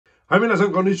はい、皆さ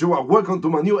ん、こんにちは。Welcome to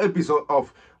my new episode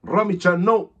of ラミちゃん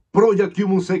のプロ野球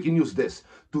分析ニュースです。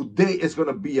Today is going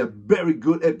to be a very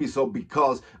good episode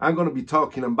because I'm going to be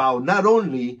talking about not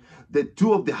only the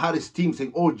two of the hottest teams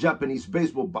in all Japanese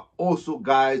baseball, but also,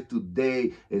 guys,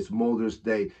 today is Mother's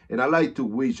Day. And I like to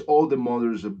wish all the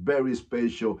mothers a very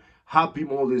special happy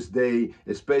Mother's Day,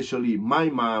 especially my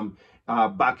mom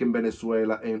back in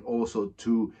Venezuela, and also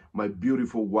to my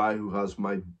beautiful wife who has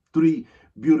my three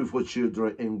beautiful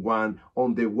children and one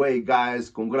on the way. Guys,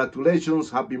 congratulations,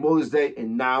 happy Mother's Day.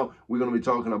 And now we're going to be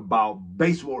talking about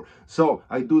baseball. So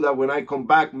I do that when I come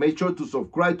back. Make sure to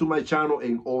subscribe to my channel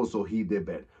and also hit the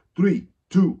bell. 3,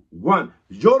 2, 1,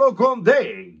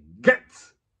 Yorokonde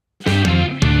gets.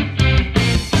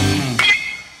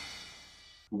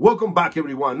 Welcome back,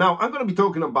 everyone. Now, I'm going to be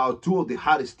talking about two of the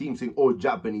hottest teams in all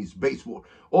Japanese baseball.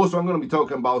 Also, I'm going to be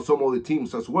talking about some other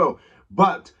teams as well.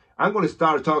 But I'm going to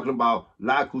start talking about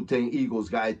Rakuten Eagles,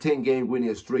 guys. 10-game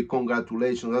winning streak.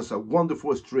 Congratulations. That's a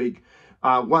wonderful streak.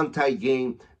 One tie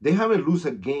game. They haven't lost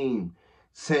a game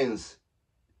since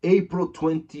April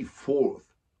 24th.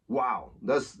 Wow.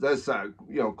 That's a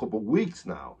couple of weeks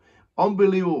now.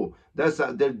 Unbelievable.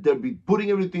 They'll be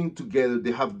putting everything together.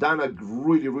 They have done a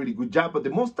really, really good job. But the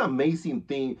most amazing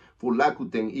thing for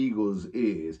Rakuten Eagles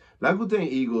is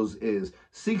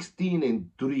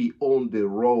 16-3 on the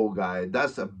road, guys.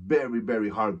 That's a very, very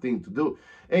hard thing to do.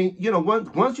 And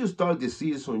once you start the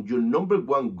season, your number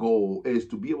one goal is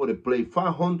to be able to play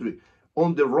 500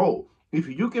 on the road. If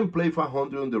you can play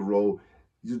 500 on the road,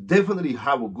 you definitely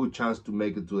have a good chance to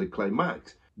make it to the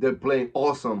climax. They're playing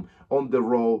awesome on the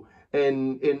road.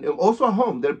 And also at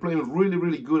home, they're playing really,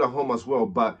 really good at home as well.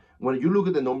 But when you look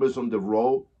at the numbers on the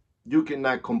road, you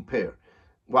cannot compare.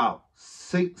 Wow,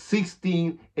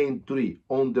 16-3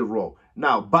 on the road.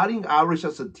 Now, batting average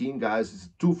as a team, guys,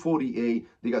 is 248.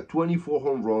 They got 24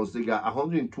 home runs. They got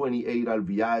 128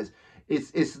 RBIs.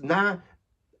 It's not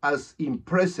as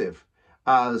impressive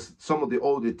as some of the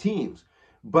older teams.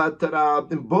 But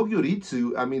in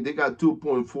Bogyoritsu, I mean, they got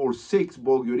 2.46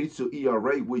 Bogyoritsu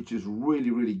ERA, which is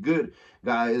really, really good,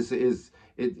 guys. When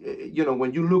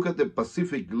you look at the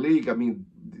Pacific League, I mean,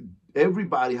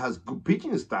 everybody has good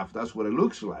pitching staff. That's what it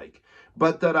looks like.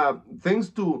 But thanks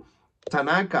to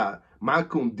Tanaka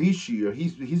Makun this year,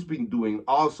 he's been doing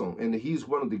awesome, and he's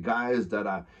one of the guys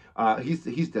that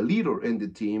he's the leader in the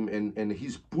team, and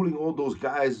he's pulling all those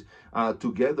guys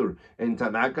together. And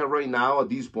Tanaka right now at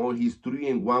this point, he's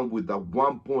 3-1 with a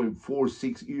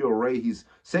 1.46 ERA. He's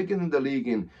second in the league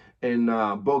in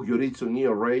Bogyoritsu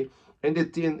ERA. And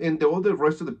the other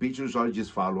rest of the pitchers are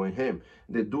just following him.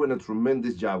 They're doing a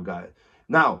tremendous job, guys.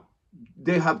 Now,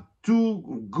 they have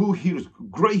two good hitters,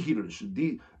 great hitters.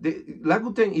 The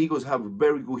Rakuten Eagles have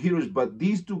very good hitters, but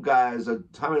these two guys are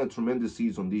having a tremendous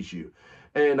season this year.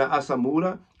 And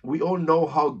Asamura, we all know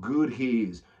how good he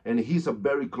is, and he's a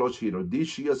very clutch hitter.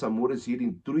 This year, Asamura is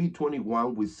hitting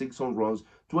 321 with 6 home runs,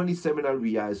 27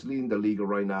 RBIs, leading the league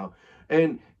right now.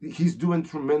 And he's doing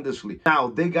tremendously. Now,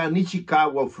 they got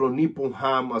Nishikawa from Nippon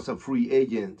Ham as a free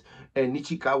agent. And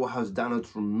Nishikawa has done a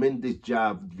tremendous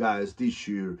job, guys, this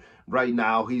year. Right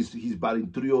now, he's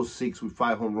batting 306 with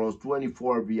 5 home runs,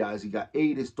 24 RBIs. He got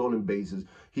 8 stolen bases.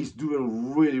 He's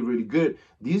doing really, really good.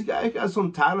 This guy got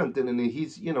some talent, and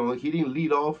he's, hitting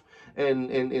lead off,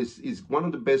 and is one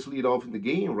of the best lead off in the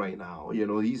game right now.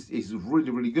 He's really,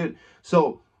 really good.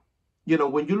 So,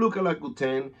 when you look at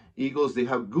Rakuten Eagles, they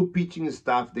have good pitching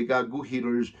staff. They got good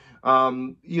hitters.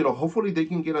 Hopefully they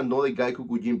can get another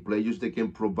Gaikokujin players. They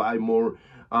can provide more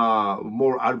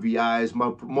RBIs,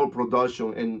 more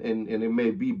production, and it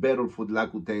may be better for the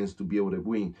Rakutens to be able to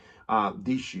win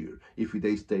this year if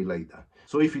they stay like that.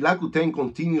 So if Rakuten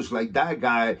continues like that,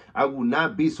 guy, I would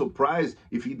not be surprised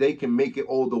if they can make it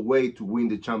all the way to win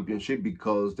the championship,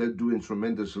 because they're doing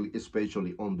tremendously,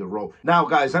 especially on the road. Now,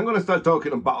 guys, I'm going to start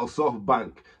talking about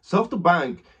SoftBank.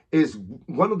 SoftBank is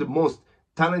one of the most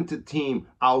talented team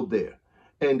out there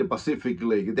in the Pacific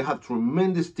League. They have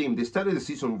tremendous team. They started the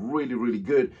season really, really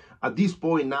good. At this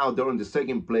point now, they're in the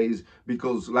second place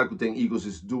because Rakuten Eagles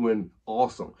is doing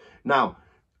awesome. Now,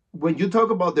 when you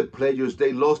talk about the players,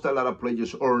 they lost a lot of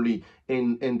players early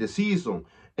in the season.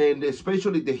 And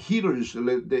especially the hitters,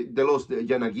 they lost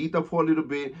Yanagita for a little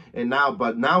bit,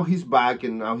 but now he's back,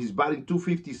 and now he's batting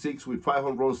 256 with 5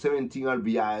 home runs, 17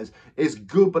 RBIs. It's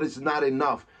good, but it's not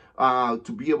enough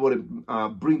to be able to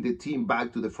bring the team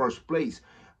back to the first place.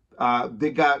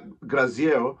 They got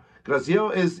Graziel. Graziel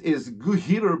is a good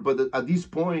hitter, but at this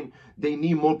point, they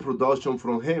need more production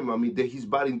from him. I mean, he's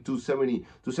batting 270,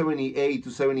 278,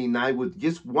 279 with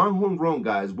just 1 home run,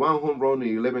 guys. 1 home run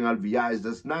and 11 RBIs.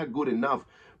 That's not good enough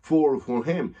for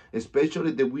him,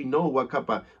 especially that we know what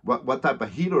type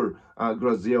of hitter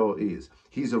Graziel is.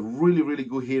 He's a really, really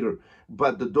good hitter,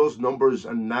 but those numbers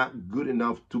are not good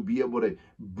enough to be able to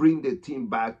bring the team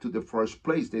back to the first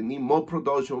place. They need more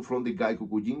production from the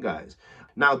Gaikokujin guys.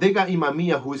 Now, they got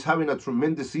Imamiya, who is having a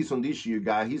tremendous season this year,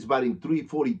 guy. He's batting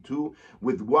 .342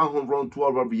 with 1 home run,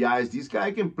 12 RBIs. This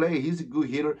guy can play. He's a good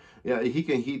hitter. Yeah, he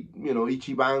can hit,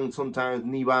 Ichiban, sometimes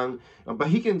Niban. But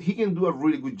he can do a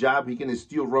really good job. He can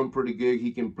still run pretty good.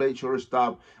 He can play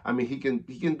shortstop. I mean, he can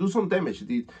do some damage.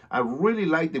 I really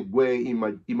like the way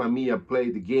Imamiya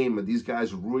played the game. These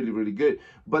guys are really, really good.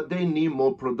 But they need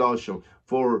more production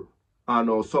for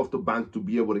SoftBank to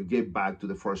be able to get back to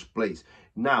the first place.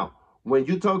 Now, when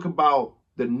you talk about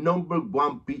the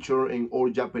 #1 pitcher in all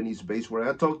Japanese baseball,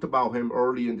 I talked about him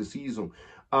early in the season,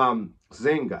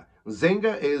 Zenga.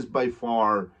 Zenga is by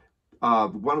far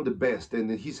one of the best, and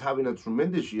he's having a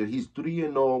tremendous year. He's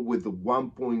 3-0 with a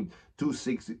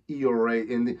 1.26 ERA.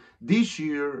 And this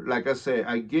year, like I said,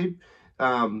 I gave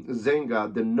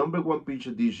Zenga the #1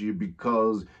 pitcher this year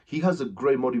because he has a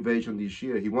great motivation this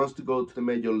year. He wants to go to the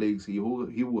major leagues. He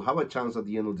will have a chance at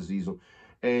the end of the season.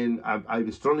 And I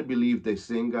strongly believe that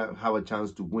Zenga have a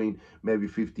chance to win maybe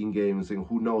 15 games and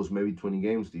who knows, maybe 20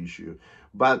 games this year.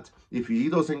 But if he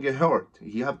doesn't get hurt,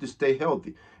 he have to stay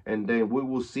healthy. And then we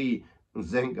will see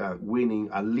Zenga winning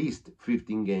at least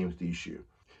 15 games this year.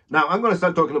 Now, I'm going to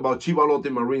start talking about Chiba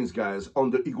Lotte Marines, guys,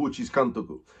 under Iguchi's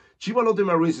Kantoku. Chiba Lotte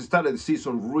Marines started the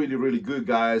season really, really good,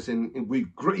 guys. And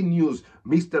with great news,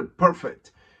 Mr.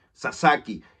 Perfect,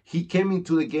 Sasaki. He came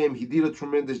into the game. He did a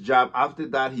tremendous job. After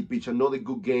that, he pitched another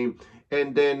good game.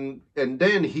 And then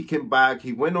he came back.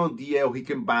 He went on DL. He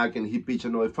came back and he pitched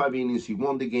another 5 innings. He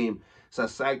won the game.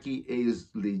 Sasaki is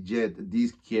legit.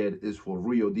 This kid is for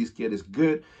real. This kid is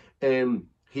good. And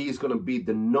he is going to be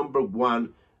the #1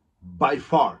 by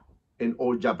far in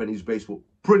all Japanese baseball.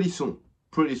 Pretty soon.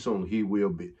 Pretty soon he will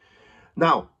be.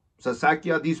 Now,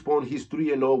 Sasaki at this point, he's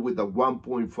 3-0 with a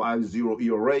 1.50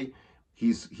 ERA.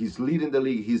 He's leading the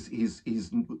league. He's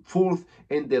 4th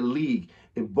in the league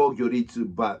in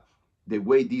Bogyoritsu. But the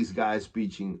way these guys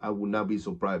pitching, I would not be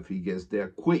surprised if he gets there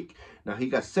quick. Now, he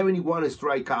got 71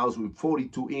 strikeouts with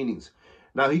 42 innings.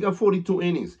 Now, he got 42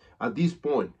 innings. At this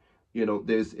point,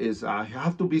 there's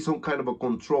have to be some kind of a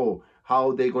control.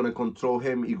 How they're going to control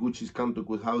him, Iguchi's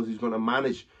Kantoku, how he's going to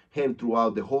manage him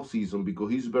throughout the whole season because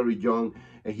he's very young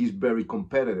and he's very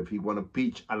competitive. He want to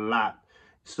pitch a lot.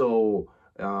 So...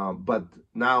 but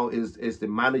now is the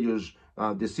manager's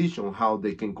decision how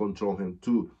they can control him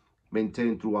to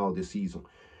maintain throughout the season.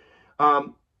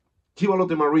 Chiba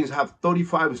Lotte Marines have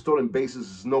 35 stolen bases,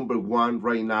 is #1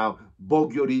 right now.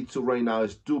 Bogyoritsu right now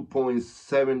is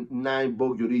 2.79.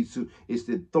 Bogyoritsu is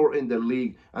the 3rd in the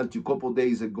league. Until a couple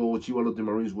days ago, Chiba Lotte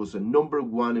Marines was the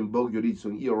 #1 in Bogyoritsu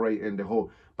in ERA in the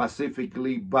whole Pacific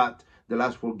League, but the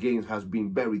last 4 games has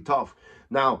been very tough.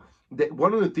 Now,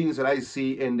 one of the things that I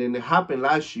see, and then it happened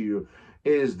last year,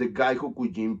 is the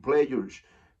Gaikokujin players.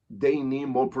 They need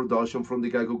more production from the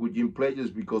Gaikokujin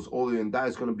players because other than that,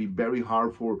 it's going to be very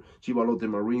hard for Chiba Lotte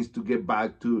Marines to get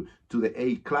back to the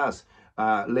A class.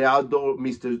 Lealdo,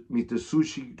 Mr.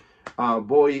 Sushi,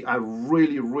 boy, I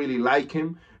really, really like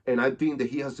him. And I think that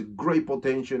he has a great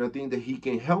potential. And I think that he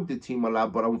can help the team a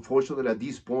lot. But unfortunately, at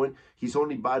this point, he's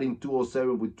only batting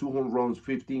 .207 with 2 home runs,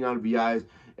 15 RBIs.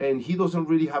 And he doesn't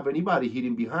really have anybody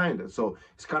hitting behind it. So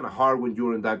it's kind of hard when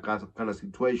you're in that kind of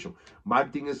situation.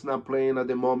 Martin is not playing at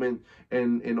the moment.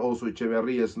 And also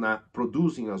Echeverria is not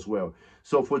producing as well.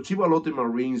 So for Chiba Lotte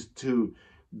Marines to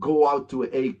go out to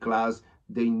A class,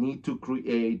 they need to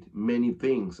create many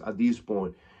things at this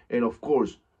point. And of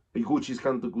course, Iguchi's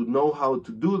Kantoku know how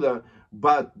to do that,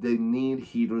 but they need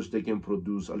hitters that can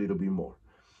produce a little bit more.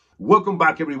 Welcome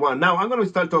back, everyone. Now, I'm going to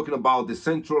start talking about the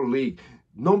Central League.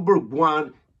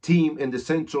 #1 team in the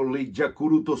Central League,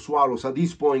 Yakuruto Swallows. At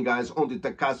this point, guys, on the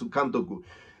Takazu Kantoku.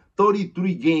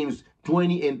 33 games,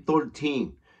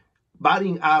 20-13.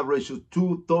 Batting average of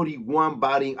 .231,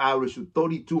 batting average of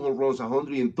 32 home runs,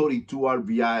 132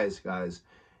 RBIs, guys.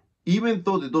 Even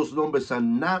though those numbers are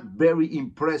not very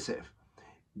impressive,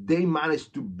 they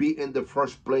managed to be in the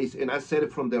first place. And I said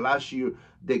it from the last year,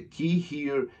 the key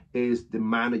here is the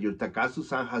manager.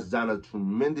 Takasu-san has done a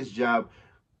tremendous job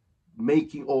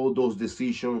making all those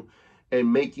decisions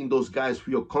and making those guys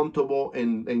feel comfortable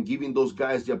and giving those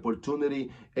guys the opportunity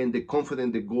and the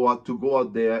confidence to go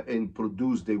out there and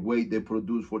produce the way they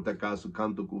produce for Takasu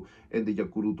Kantoku and the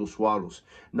Yakuruto Swallows.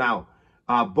 Now,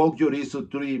 Bogyoritsu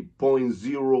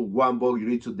 3.01,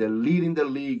 Bogyoritsu, the lead in the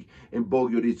league, and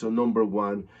Bogyoritsu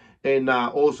 #1, and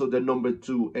also the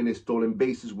 #2 in stolen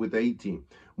bases with 18.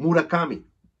 Murakami,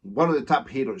 one of the top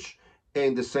hitters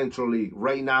in the Central League.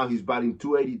 Right now, he's batting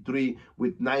 .283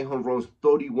 with 9 home runs,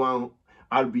 31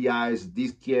 RBIs.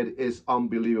 This kid is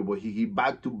unbelievable. He hit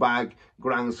back-to-back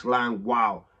grand slam.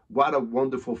 Wow, what a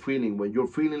wonderful feeling. When you're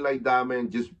feeling like that, man,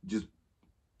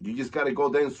 you just gotta go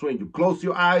there and swing. You close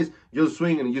your eyes, you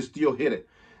swing, and you still hit it.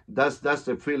 That's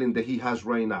the feeling that he has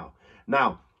right now.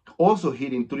 Now, also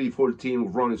hitting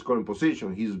 314 run scoring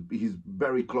position. He's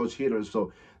very close hitter,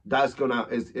 so that's gonna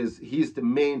he's the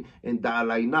main in that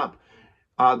lineup.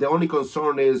 The only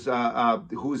concern is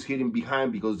who's hitting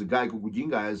behind, because the guy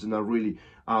Kukujinga is not really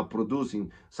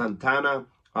producing. Santana,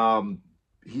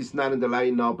 he's not in the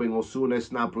lineup, and Osuna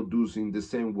is not producing the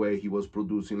same way he was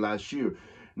producing last year.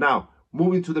 Now,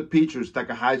 moving to the pitchers,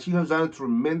 Takahashi has done a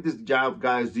tremendous job,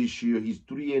 guys, this year. He's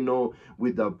 3-0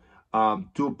 with a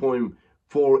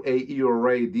 2.48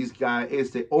 ERA. This guy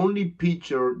is the only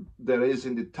pitcher that is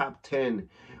in the top 10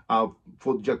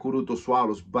 for Yakuruto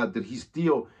Swallows, but that he's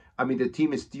still, I mean, the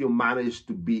team is still managed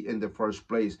to be in the first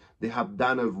place. They have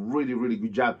done a really, really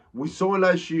good job. We saw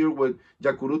last year when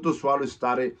Yakuruto Swallows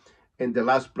started in the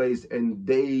last place, and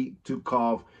they took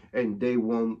off and they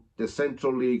won the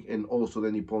Central League and also the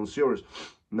Nippon Series.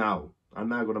 Now, I'm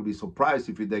not going to be surprised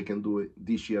if they can do it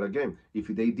this year again. If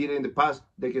they did it in the past,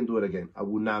 they can do it again. I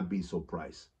would not be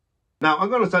surprised. Now, I'm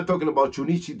going to start talking about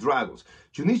Chunichi Dragons.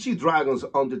 Chunichi Dragons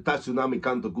under Tatsunami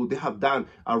Kantoku, they have done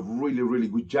a really, really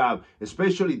good job,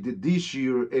 especially this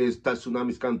year is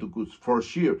Tatsunami Kantoku's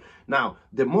first year. Now,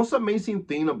 the most amazing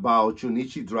thing about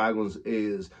Chunichi Dragons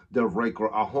is their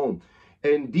record at home.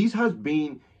 And this has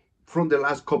been, from the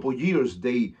last couple years,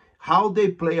 how they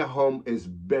play at home is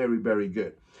very, very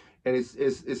good. And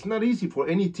it's not easy for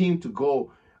any team to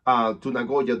go to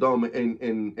Nagoya Dome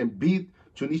and beat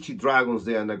Chunichi Dragons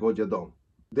there in Nagoya Dome.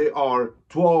 They are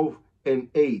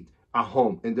 12-8 at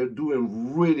home, and they're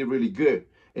doing really, really good.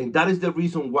 And that is the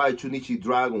reason why Chunichi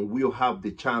Dragon will have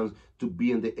the chance to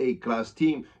be in the A-class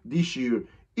team this year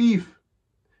if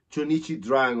Chunichi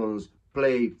Dragons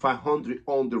play 500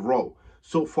 on the road.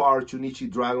 So far, Chunichi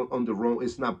Dragon on the road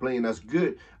is not playing as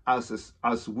good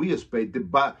as we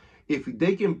expected, but if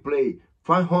they can play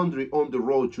 500 on the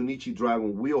road, Chunichi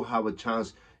Dragon will have a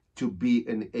chance to be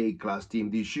an A-class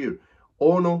team this year.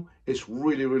 Ono is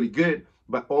really, really good,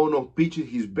 but Ono pitches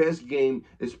his best game,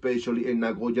 especially in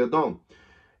Nagoya Dome.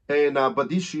 And but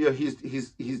this year he's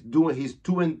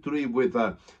 2-3 with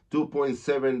a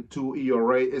 2.72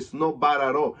 ERA. It's not bad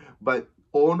at all, but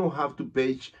Ono have to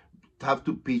pitch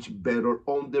better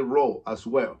on the road as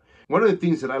well. One of the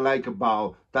things that I like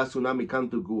about Tatsunami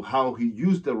Kantoku, how he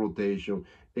used the rotation,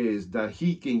 is that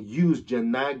he can use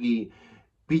Yanagi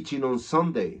pitching on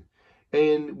Sunday.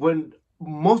 And when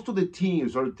most of the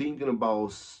teams are thinking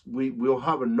about, we'll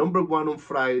have a number 1 on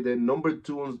Friday, number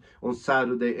 2 on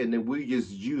Saturday, and then we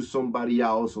just use somebody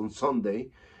else on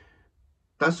Sunday,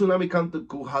 Tatsunami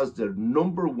Kantoku has their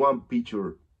number 1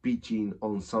 pitcher pitching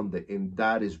on Sunday, and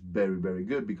that is very, very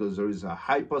good, because there is a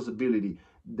high possibility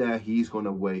that he's going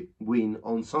to win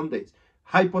on Sundays.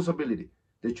 High possibility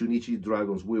the Chunichi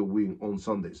Dragons will win on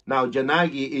Sundays. Now,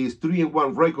 Yanagi is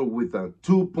 3-1 record with a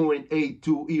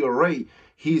 2.82 ERA.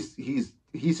 He's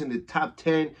in the top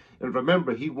 10, and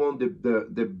remember, he won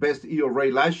the best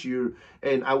ERA last year,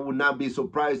 and I would not be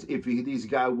surprised if this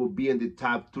guy will be in the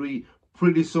top 3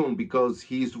 pretty soon, because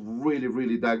he's really,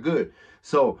 really that good.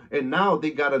 So, and now they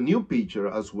got a new pitcher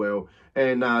as well,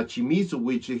 and Chimizu,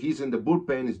 which he's in the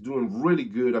bullpen, is doing really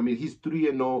good. I mean, he's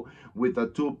 3-0 with a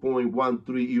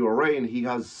 2.13 ERA, and he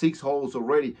has 6 holes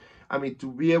already. I mean,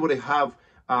 to be able to have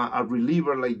a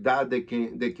reliever like that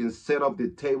can set up the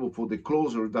table for the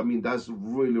closers, I mean, that's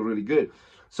really, really good.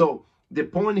 So the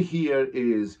point here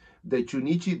is the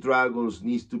Chunichi Dragons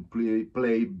needs to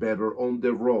play better on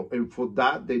the road, and for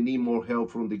that they need more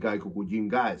help from the Gaikokujin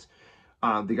guys,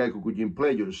 the Gaikokujin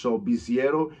players. So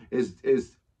Biciero is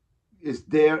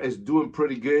doing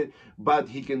pretty good, but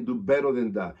he can do better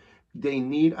than that. They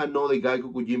need another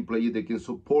Gaikokujin player that can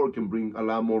support, can bring a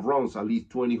lot more runs, at least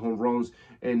 20 home runs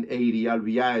and 80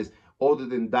 RBIs. Other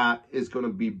than that, it's going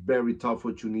to be very tough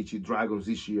for Chunichi Dragons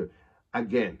this year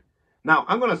again. Now,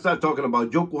 I'm going to start talking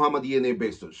about Yokohama DeNA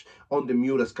Bears on the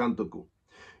Miura's Kantoku.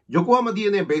 Yokohama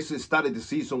DeNA Bears started the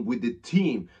season with the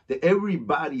team that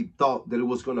everybody thought that it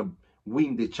was going to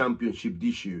win the championship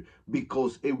this year,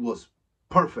 because it was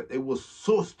perfect. It was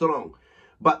so strong.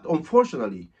 But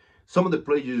unfortunately, some of the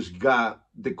players got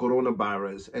the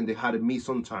coronavirus and they had to miss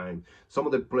on time. Some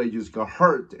of the players got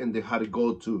hurt and they had to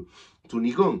go to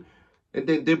Nigon. And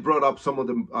then they brought up some of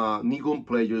the Nigon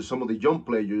players, some of the young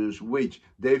players, which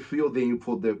they filled in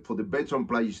for the veteran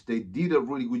players. They did a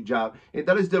really good job. And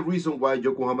that is the reason why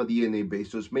Yokohama DeNA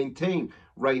Bears maintain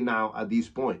right now at this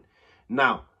point.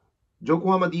 Now,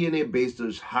 Yokohama DeNA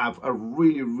Basters have a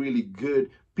really, really good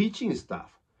pitching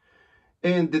staff.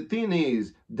 And the thing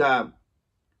is that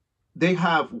they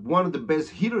have one of the best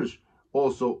hitters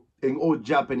also in all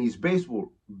Japanese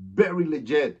baseball. Very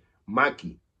legit,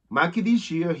 Maki. Maki this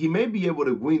year, he may be able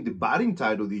to win the batting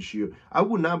title this year. I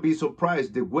would not be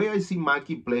surprised. The way I see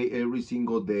Maki play every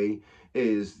single day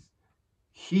is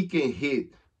he can hit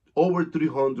over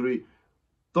 300,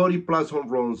 30 plus home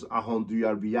runs,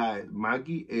 100 RBI.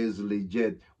 Maki is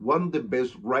legit. One of the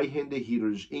best right-handed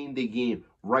hitters in the game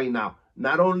right now.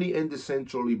 Not only in the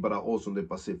Central League, but also in the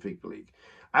Pacific League.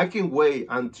 I can wait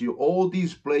until all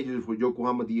these players for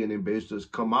Yokohama DeNA Basters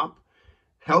come up,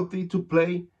 healthy to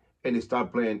play, and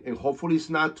start playing. And hopefully it's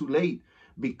not too late,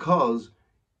 because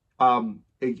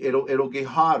it'll get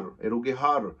harder. It'll get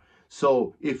harder.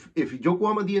 So if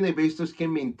Yokohama DeNA Basters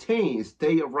can maintain,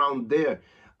 stay around there,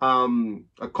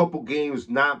 a couple games,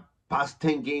 not past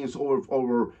 10 games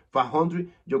over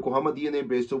 500, Yokohama DeNA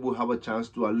Basters will have a chance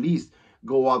to at least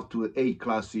go up to the A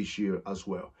class this year as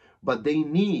well. But they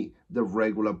need the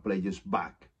regular players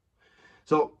back.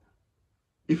 So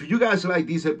if you guys like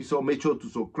this episode, make sure to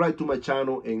subscribe to my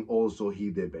channel and also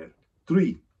hit the bell.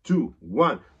 3, 2,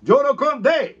 1. Yoro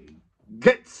Conde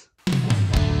gets